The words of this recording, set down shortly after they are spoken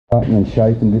cutting and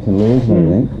shaping different lures and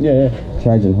everything. Yeah, yeah.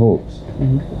 Changing hooks.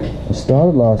 I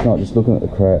started last night just looking at the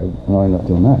crab and I ended up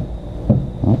doing that.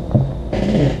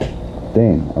 Right?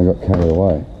 Then I got carried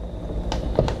away.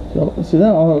 See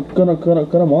that? I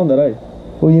gotta mind that, eh?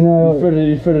 Well, you know,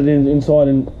 you threaded in inside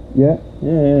and yeah.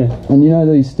 And you know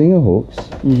these stinger hooks,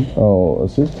 or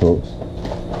assist hooks,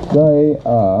 they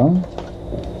are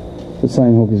the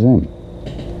same hook as them.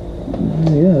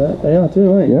 Yeah, they are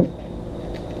too, eh? Yep.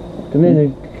 Can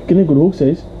they good hooks,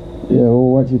 these? Yeah,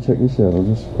 well, wait till you check this out. I'll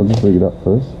just rig it up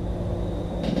first.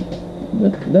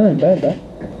 That ain't bad, that.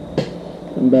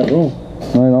 Ain't bad at all.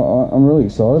 Mate, I'm really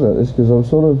excited about this because I was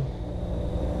sort of,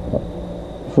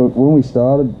 when we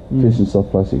started fishing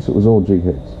soft plastics, it was all jig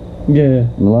heads. Yeah.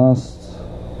 In the last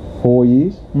 4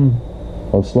 years,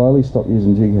 I've slowly stopped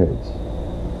using jig heads.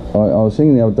 I was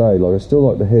thinking the other day, like I still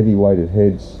like the heavy weighted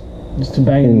heads just to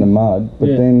bang in the mud, but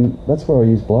then that's where I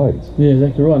use blades. Yeah,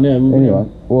 exactly right. Yeah. Anyway,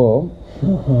 well,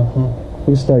 look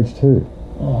at stage 2.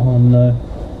 Oh no.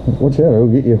 Watch out, it'll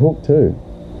get you hooked too.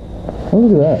 Oh,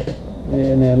 look at that.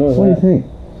 Yeah, now look at that. What do you think?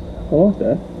 I like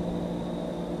that.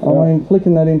 I mean,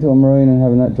 flicking that into a marine and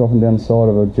having that dropping down the side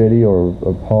of a jetty or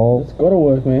a pole. It's got to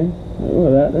work, man. Look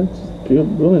at that. That's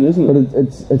brilliant, isn't it?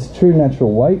 But it's true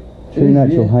natural weight, true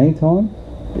natural hang time.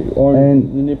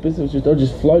 And the nippers, I'll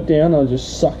just float down, I'll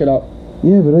just suck it up.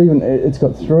 Yeah, but even it's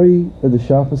got 3 of the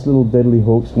sharpest little deadly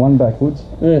hooks, one backwards.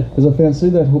 Yeah. As I found, see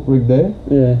that hook rig there?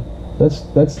 Yeah. That's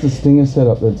the stinger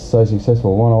setup that's so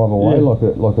successful. One either way,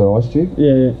 like an ice jig.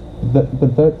 Yeah.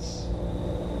 But that's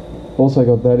also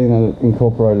got that in it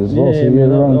incorporated as well. Yeah, so you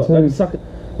run they can suck it.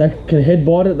 They can head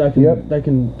bite it. They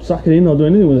can suck it in. They'll do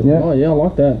anything with it. Yep. Oh yeah, I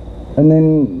like that. And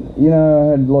then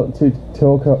I had like 2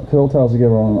 curl tails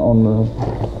together on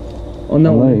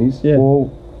these. Yeah. Well,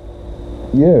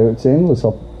 yeah, it's endless,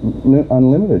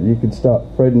 unlimited. You could start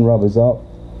threading rubbers up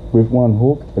with one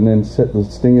hook and then set the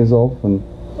stingers off and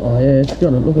oh yeah, it's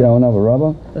got to look at another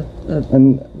rubber.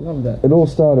 And love that. It all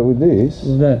started with this.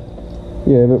 With that.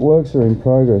 Yeah, but works are in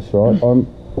progress, right?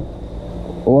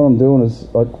 What I'm doing is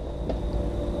I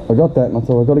got that and I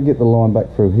thought I've got to get the line back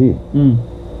through here.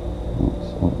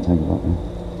 I'll take it up now.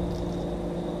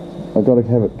 I've got to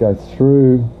have it go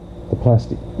through the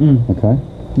plastic. Okay?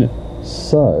 Yeah.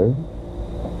 So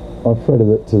I threaded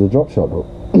it to the drop shot hook.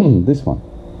 This one.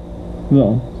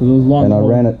 No. So those lines. And I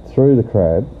ran it through the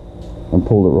crab and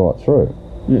pulled it right through.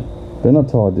 Yeah. Then I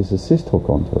tied this assist hook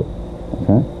onto it.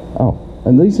 Okay? Oh,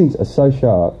 and these things are so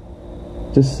sharp.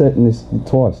 Just setting this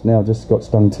twice, now I've just got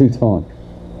stung 2 times.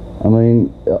 I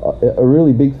mean, a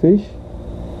really big fish,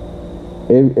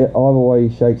 either way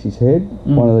he shakes his head,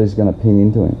 one of these is going to ping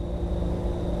into him.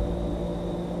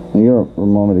 And you got to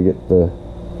remind me to get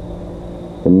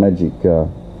the magic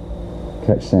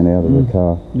catch stand out of the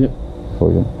car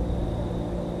for you.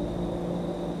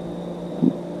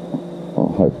 Oh,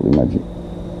 hopefully magic.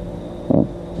 Right.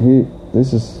 Here,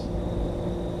 this is.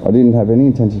 I didn't have any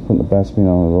intention of putting the bass pin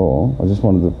on at all. I just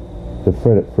wanted to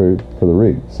thread it through for the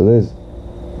rig. So there's.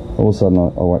 All of a sudden,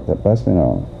 I whacked that bass pin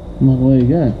on. Well, there you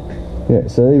go. Yeah.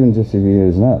 So even just if you're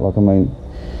using that, like I mean,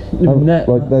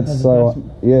 like that's so.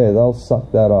 Yeah, they'll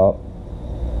suck that up.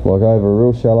 Like over a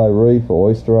real shallow reef or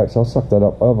oyster racks, I'll suck that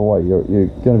up. Either way, you're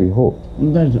going to be hooked.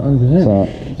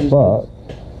 100%. So, but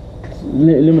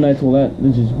eliminates all that.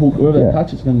 It's just hook. Wherever they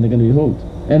touch, they're going to be hooked,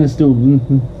 and it's still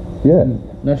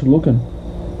natural looking.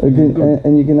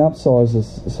 And you can upsize the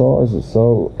sizes.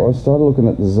 So I started looking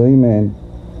at the Z-Man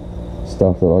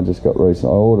stuff that I just got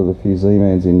recently. I ordered a few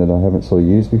Z-Mans in that I haven't sort of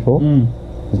used before.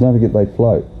 Because don't forget they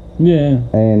float. Yeah.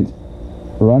 And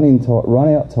run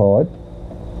out tide.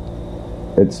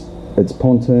 It's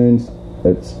pontoons.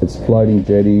 It's floating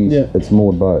jetties. Yeah. It's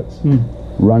moored boats.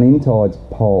 Run in tides,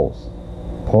 poles,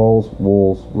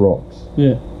 walls, rocks.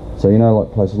 Yeah. So you know,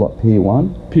 like places like Pier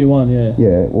 1. Pier 1, yeah.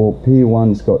 Yeah. Well, Pier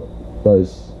 1's got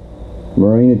those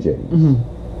marina jetties.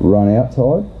 Run out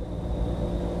tide,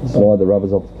 slide the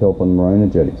rubbers off the kelp on the marina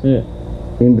jetties. Yeah.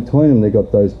 In between them, they've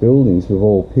got those buildings with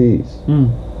all piers.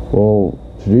 Well,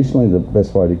 traditionally, the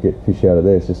best way to get fish out of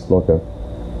there is just like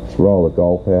just roll a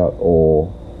gulp out or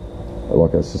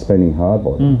like a suspending hard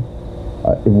body.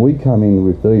 If we come in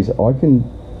with these,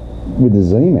 with the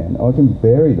Z-Man, I can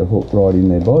bury the hook right in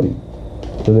their body.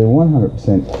 So they're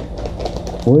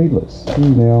 100% weedless.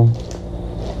 Now,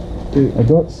 I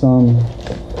got some.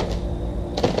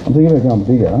 I'm thinking about going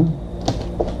bigger.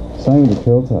 Same with the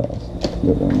curl tails.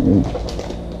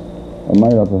 I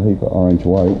made up a heap of orange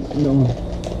weights.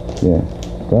 Yeah,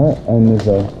 that, and there's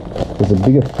a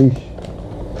bigger fish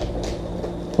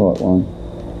type one.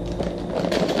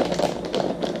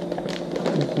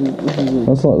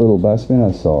 That's like little bass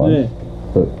minnow size. Yeah.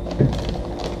 But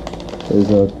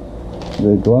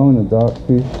They're glow in the dark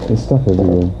fish. There's stuff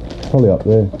everywhere. Probably up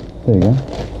there. There you go.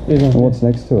 And what's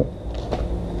next to it?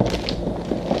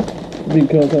 Big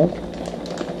curl.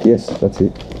 Yes, that's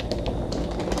it.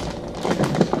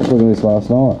 I was looking at this last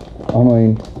night. I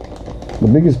mean, the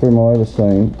biggest bream I've ever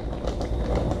seen,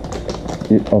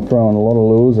 I've thrown a lot of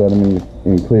lures at them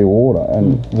in clear water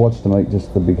and watched them eat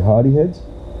just the big hardy heads,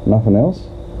 nothing else.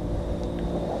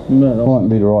 No, mightn't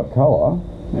be the right colour.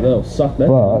 They'll suck that.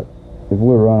 But if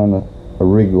we're running a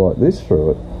rig like this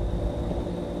through it,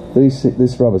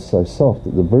 this rubber's so soft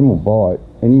that the bream will bite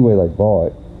anywhere they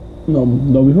bite. They'll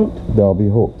be hooked. They'll be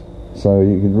hooked. So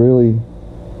you could really,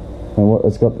 and what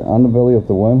it's got the underbelly of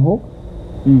the worm hook.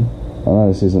 I know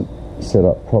this isn't set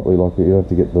up properly, like you have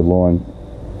to get the line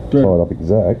tied up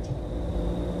exact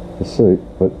to suit,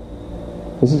 but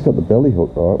this has got the belly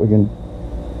hook, right? We can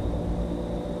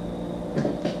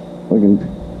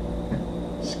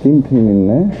skin pin in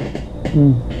there.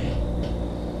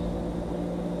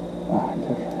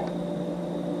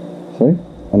 See?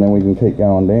 And then we can keep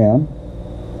going down.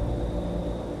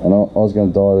 And I was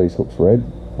going to dye these hooks red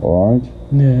or orange.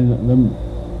 Yeah,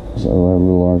 so we'll have a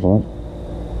little orange light.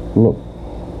 Look.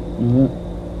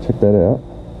 Check that out.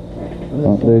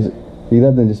 You'd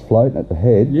have them just floating at the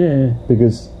head. Yeah.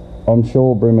 Because I'm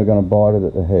sure bream are going to bite it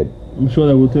at the head. I'm sure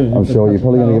they will too. I'm sure you're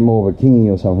probably going to get more of a kingy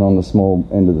or something on the small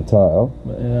end of the tail.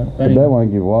 But, yeah, but that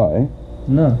won't give way.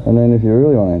 No. And then if you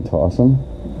really want to entice them,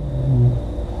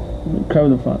 crab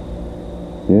at the front.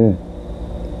 Yeah.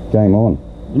 Game on.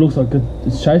 It looks like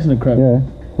it's chasing a crab. Yeah.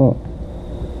 Look.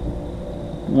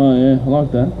 Oh yeah, I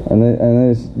like that. And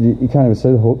there's you can't even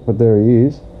see the hook, but there he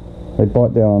is. They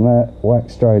bite down on that, whack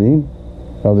straight in.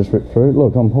 They'll just rip through.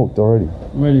 Look, I'm hooked already.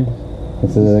 Ready?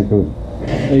 That's good.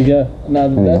 There you go. No,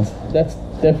 that's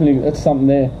definitely something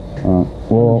there.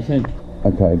 Well, 100%.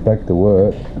 Okay, back to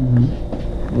work.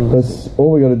 That's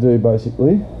all we got to do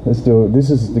basically. Let's do it. This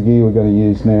is the gear we're going to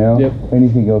use now. Yep.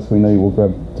 Anything else we need, we'll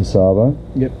grab to Savo.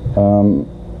 Yep.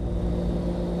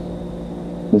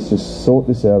 Let's just sort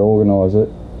this out, organise it,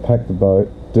 pack the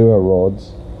boat, do our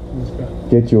rods,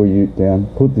 get your ute down,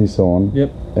 put this on,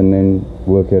 and then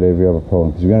work out every other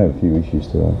problem, because we're going to have a few issues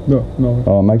today. No.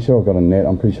 Oh, make sure I've got a net.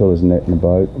 I'm pretty sure there's a net in the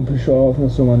boat. I'm pretty sure I've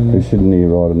got someone in there. We shouldn't need to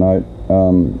write a note.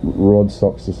 Rod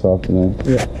stocks this afternoon.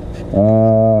 Yeah.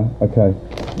 Okay.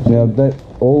 Now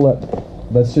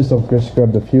that's just, I've just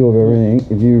grabbed a few of everything.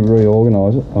 If you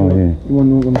reorganise it. Oh yeah. You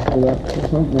want to do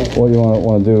that? What you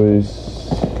want to do is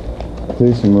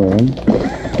clear some room.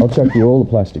 I'll chuck you all the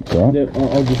plastics, right? Yep.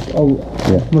 I'm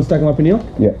gonna stack them up in here.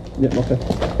 Yeah. Yep. Okay.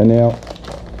 And now,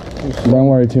 don't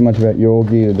worry too much about your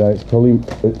gear today.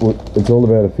 It's all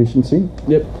about efficiency.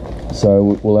 Yep.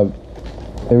 So we'll have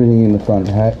everything in the front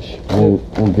hatch. We'll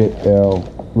get our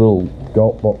little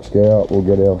gulp box out. We'll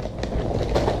get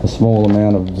a small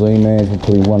amount of Z-mans. We'll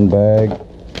put in one bag.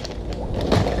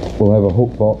 We'll have a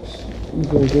hook box.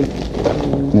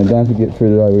 Now don't forget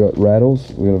through today we've got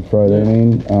rattles. We've got to throw them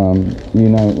in. You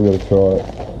name it, we've got to try it.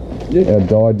 Yep. Our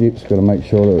dye dips, we've got to make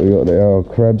sure that we've got our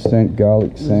crab scent,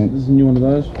 garlic scent. This is a new one of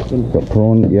those. Got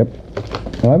prawn, yep.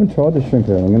 I haven't tried the shrimp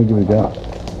yet. I'm going to give it a go.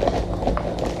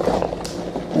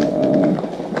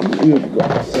 We've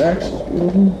got sacks.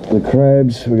 The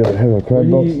crabs, we've got to have a crab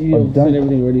box. You've seen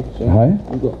everything ready. So hey?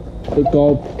 We've got the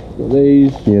gulp, got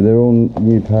these. Yeah, they're all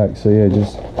new packs, so yeah,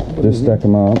 just stack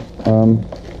them up.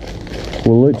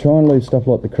 We'll try and leave stuff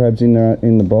like the crabs in there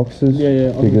in the boxes.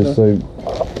 Yeah. Because they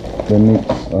mix.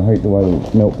 I hate the way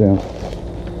they melt down.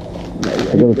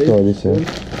 I've got to try this out.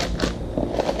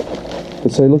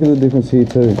 But see, look at the difference here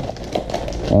too.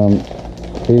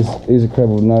 Here's a crab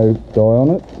with no dye on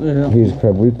it. Yeah. Here's a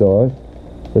crab with dye.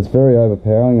 It's very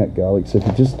overpowering, that garlic. So if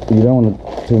you don't want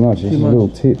it too much, just a little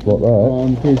tip like that.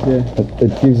 On the piece, yeah.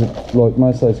 It gives it, like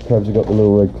most of those crabs have got the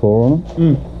little red claw on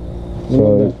them.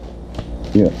 So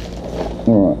yeah.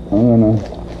 Alright, I don't know.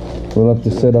 We'll have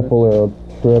to set up all our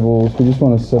trebles. We just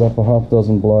want to set up a half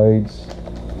dozen blades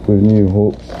with new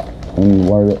hooks and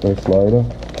worry about this later.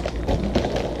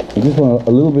 We just want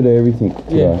a little bit of everything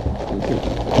today. Yeah.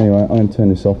 Anyway, I'm going to turn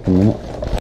this off for a minute.